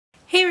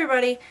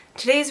everybody!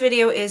 Today's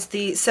video is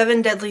the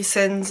 7 Deadly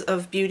Sins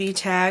of Beauty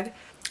tag.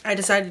 I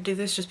decided to do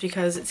this just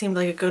because it seemed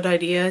like a good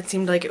idea. It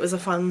seemed like it was a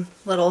fun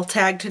little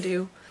tag to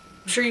do.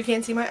 I'm sure you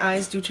can't see my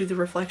eyes due to the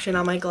reflection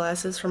on my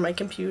glasses from my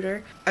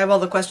computer. I have all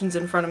the questions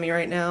in front of me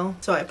right now,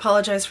 so I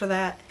apologize for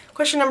that.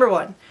 Question number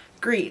 1.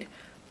 Greed.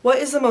 What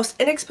is the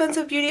most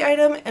inexpensive beauty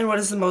item and what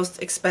is the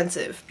most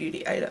expensive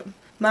beauty item?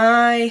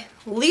 My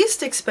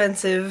least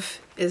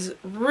expensive is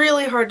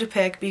really hard to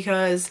pick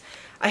because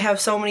I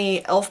have so many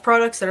e.l.f.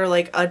 products that are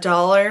like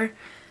 $1.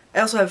 I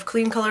also have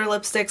clean color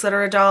lipsticks that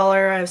are $1.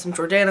 I have some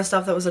Jordana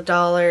stuff that was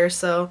 $1,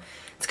 so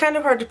it's kind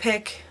of hard to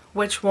pick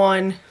which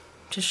one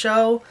to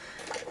show.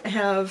 I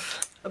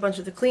have a bunch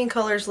of the clean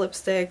colors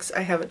lipsticks.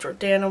 I have a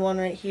Jordana one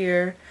right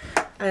here.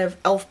 I have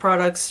e.l.f.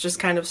 products just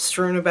kind of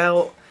strewn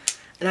about,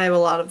 and I have a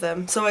lot of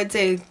them, so I'd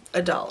say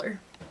 $1.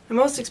 The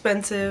most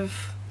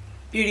expensive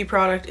beauty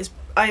product is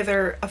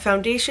either a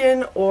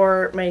foundation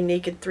or my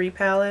Naked 3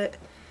 palette.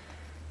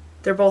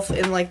 They're both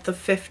in like the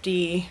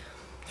 $40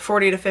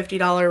 to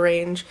 $50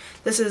 range.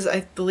 This is,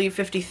 I believe,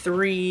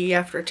 $53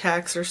 after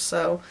tax or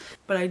so.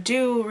 But I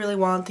do really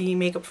want the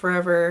Makeup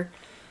Forever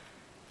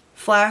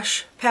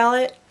Flash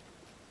palette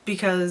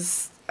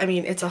because, I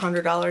mean, it's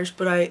 $100,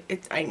 but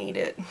I need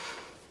it.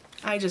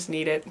 I just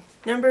need it.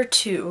 Number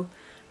 2,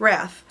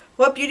 Wrath.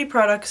 What beauty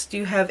products do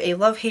you have a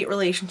love-hate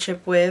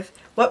relationship with?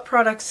 What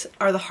products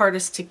are the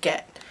hardest to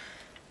get?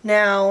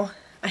 Now,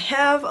 I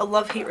have a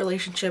love-hate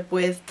relationship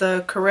with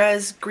the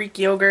Carez Greek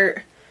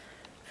Yogurt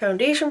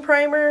Foundation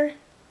Primer.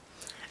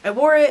 I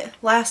wore it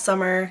last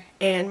summer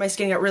and my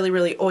skin got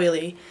really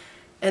oily.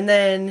 And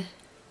then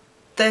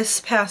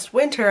this past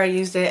winter I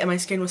used it and my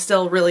skin was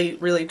still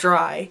really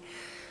dry.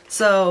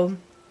 So,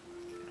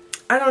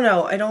 I don't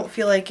know. I don't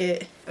feel like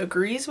it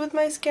agrees with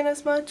my skin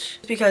as much.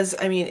 Because,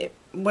 I mean,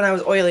 when I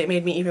was oily it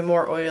made me even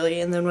more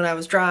oily, and then when I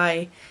was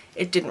dry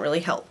it didn't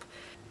really help.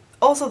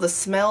 Also, the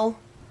smell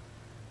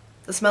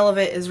of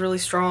it is really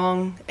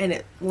strong and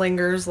it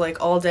lingers like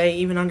all day.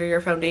 Even under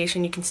your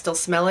foundation you can still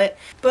smell it.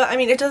 But I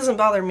mean, it doesn't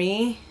bother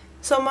me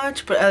so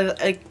much,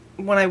 but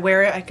when I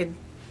wear it I could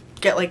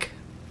get like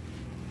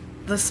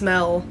the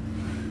smell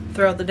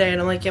throughout the day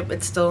and I'm like, yep,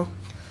 it's still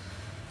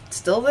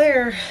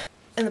there.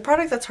 And the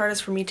product that's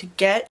hardest for me to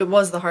get, it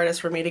was the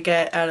hardest for me to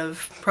get out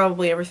of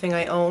probably everything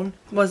I own,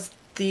 was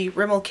the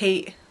Rimmel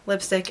Kate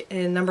lipstick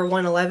in number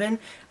 111.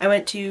 I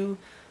went to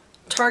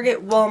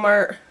Target,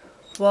 Walmart,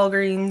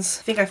 Walgreens.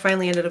 I think I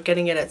finally ended up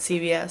getting it at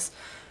CVS,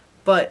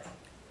 but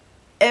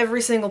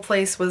every single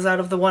place was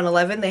out of the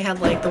 111. They had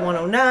like the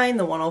 109,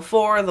 the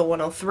 104, the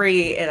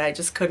 103, and I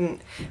just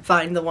couldn't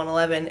find the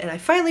 111, and I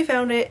finally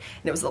found it,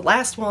 and it was the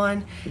last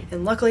one,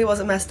 and luckily it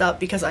wasn't messed up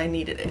because I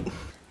needed it.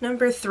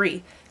 Number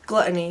 3,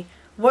 Gluttony.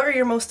 What are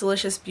your most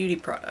delicious beauty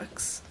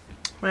products?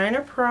 Mine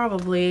are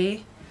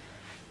probably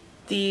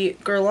the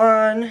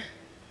Guerlain,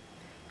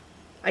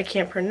 I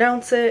can't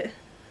pronounce it,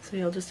 so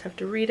you'll just have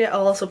to read it.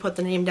 I'll also put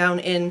the name down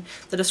in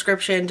the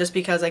description just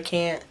because I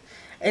can't.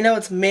 I know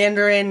it's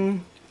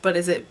Mandarin, but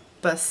is it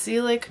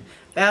Basilisk,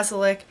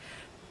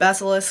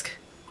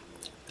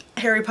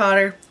 Harry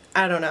Potter?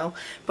 I don't know.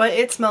 But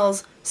it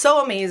smells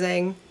so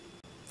amazing.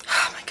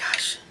 Oh my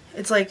gosh.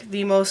 It's like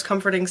the most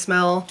comforting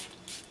smell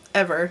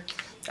ever.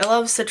 I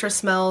love citrus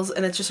smells,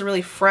 and it's just a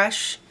really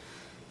fresh,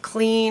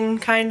 clean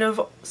kind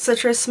of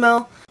citrus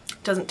smell.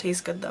 It doesn't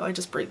taste good though, I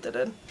just breathed it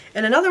in.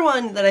 And another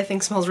one that I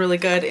think smells really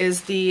good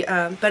is the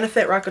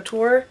Benefit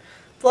Rockateur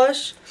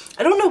blush.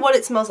 I don't know what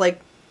it smells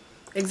like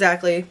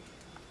exactly,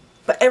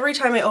 but every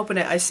time I open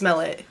it I smell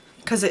it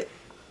because it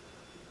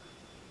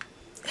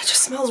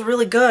just smells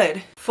really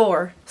good.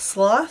 4,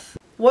 Sloth.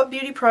 What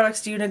beauty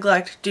products do you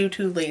neglect due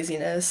to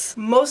laziness?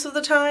 Most of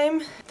the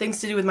time,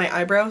 things to do with my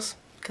eyebrows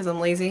because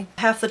I'm lazy.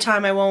 Half the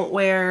time I won't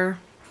wear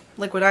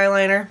liquid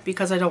eyeliner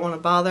because I don't want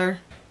to bother.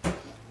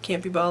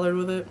 Can't be bothered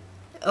with it.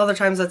 Other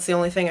times that's the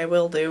only thing I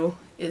will do,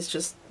 is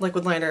just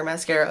liquid liner,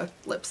 mascara,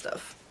 lip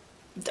stuff.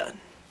 Done.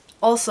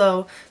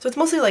 Also, so it's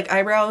mostly like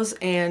eyebrows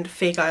and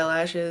fake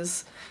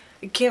eyelashes.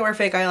 I can't wear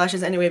fake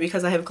eyelashes anyway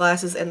because I have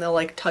glasses and they'll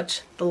like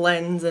touch the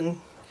lens. And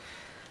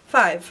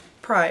 5,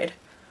 Pride.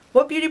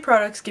 What beauty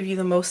products give you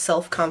the most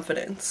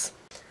self-confidence?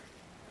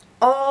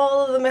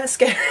 All of the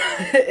mascara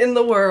in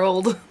the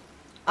world.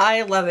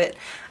 I love it.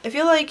 I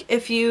feel like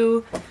if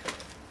you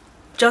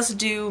just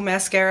do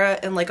mascara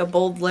and like a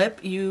bold lip,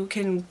 you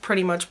can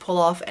pretty much pull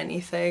off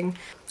anything.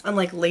 On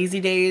like lazy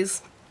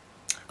days,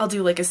 I'll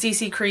do like a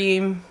CC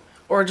cream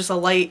or just a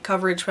light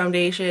coverage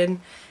foundation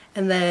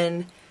and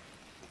then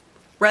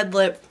red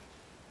lip,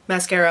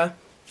 mascara,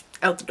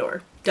 out the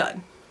door.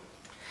 Done.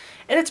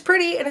 And it's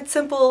pretty and it's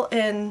simple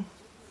and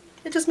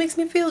it just makes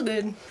me feel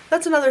good.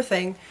 That's another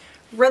thing.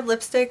 Red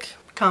lipstick,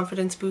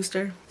 confidence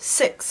booster.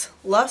 6,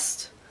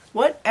 Lust.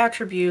 What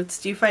attributes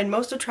do you find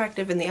most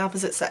attractive in the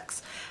opposite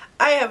sex?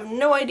 I have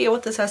no idea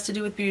what this has to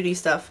do with beauty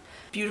stuff.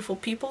 Beautiful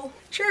people?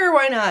 Sure,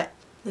 why not?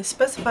 They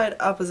specified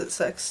opposite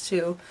sex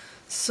too.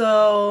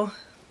 So,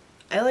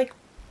 I like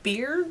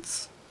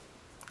beards,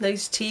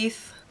 nice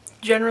teeth,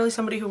 generally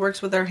somebody who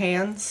works with their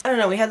hands. I don't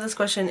know, we had this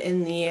question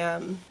in the,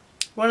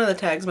 one of the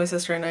tags my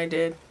sister and I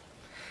did,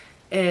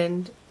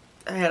 and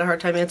I had a hard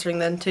time answering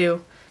then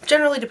too.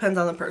 Generally depends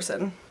on the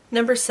person.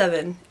 Number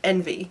 7,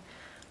 envy.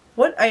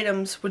 What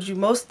items would you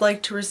most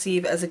like to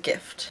receive as a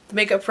gift? The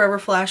Makeup Forever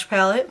Flash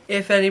Palette,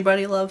 if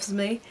anybody loves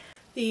me.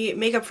 The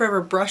Makeup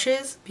Forever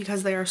brushes,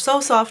 because they are so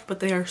soft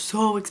but they are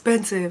so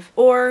expensive.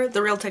 Or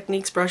the Real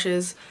Techniques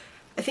brushes.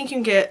 I think you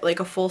can get like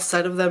a full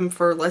set of them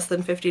for less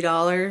than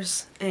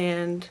 $50,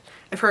 and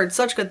I've heard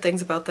such good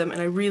things about them and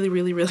I really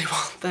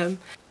want them.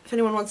 If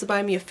anyone wants to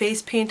buy me a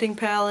face painting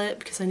palette,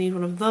 because I need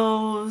one of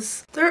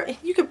those.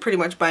 You could pretty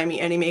much buy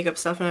me any makeup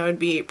stuff and I would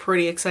be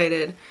pretty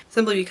excited,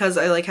 simply because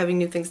I like having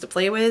new things to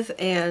play with.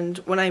 And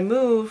when I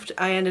moved,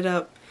 I ended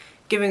up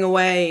giving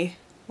away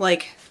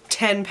like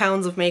 10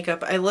 pounds of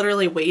makeup. I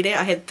literally weighed it.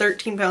 I had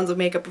 13 pounds of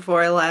makeup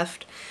before I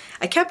left.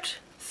 I kept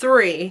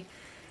 3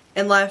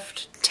 and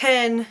left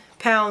 10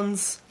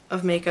 pounds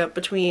of makeup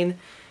between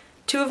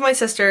 2 of my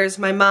sisters,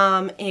 my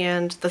mom,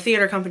 and the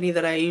theater company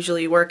that I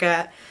usually work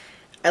at.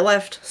 I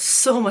left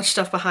so much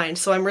stuff behind,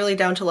 so I'm really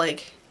down to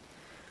like,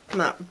 I'm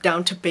not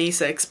down to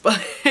basics, but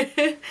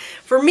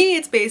for me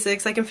it's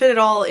basics. I can fit it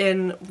all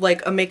in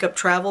like a makeup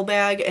travel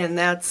bag, and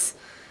that's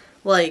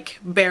like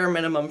bare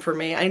minimum for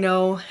me. I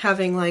know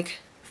having like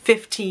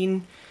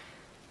 15,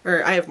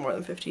 or I have more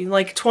than 15,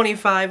 like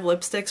 25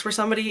 lipsticks for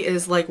somebody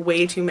is like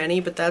way too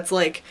many, but that's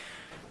like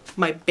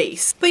my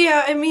base. But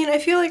yeah, I mean, I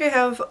feel like I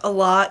have a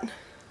lot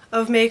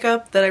of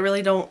makeup that I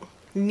really don't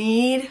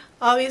need,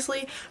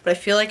 obviously, but I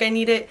feel like I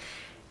need it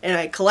and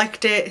I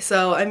collect it,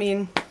 so I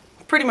mean,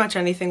 pretty much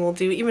anything will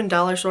do, even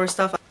dollar store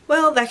stuff.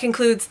 Well, that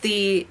concludes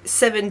the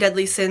 7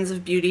 Deadly Sins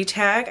of Beauty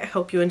tag. I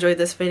hope you enjoyed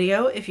this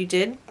video. If you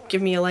did,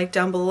 give me a like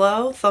down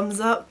below, thumbs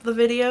up the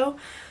video.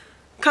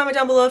 Comment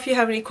down below if you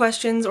have any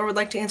questions or would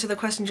like to answer the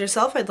questions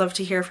yourself. I'd love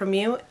to hear from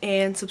you,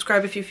 and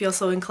subscribe if you feel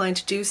so inclined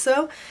to do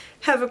so.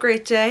 Have a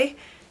great day.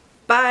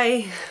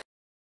 Bye!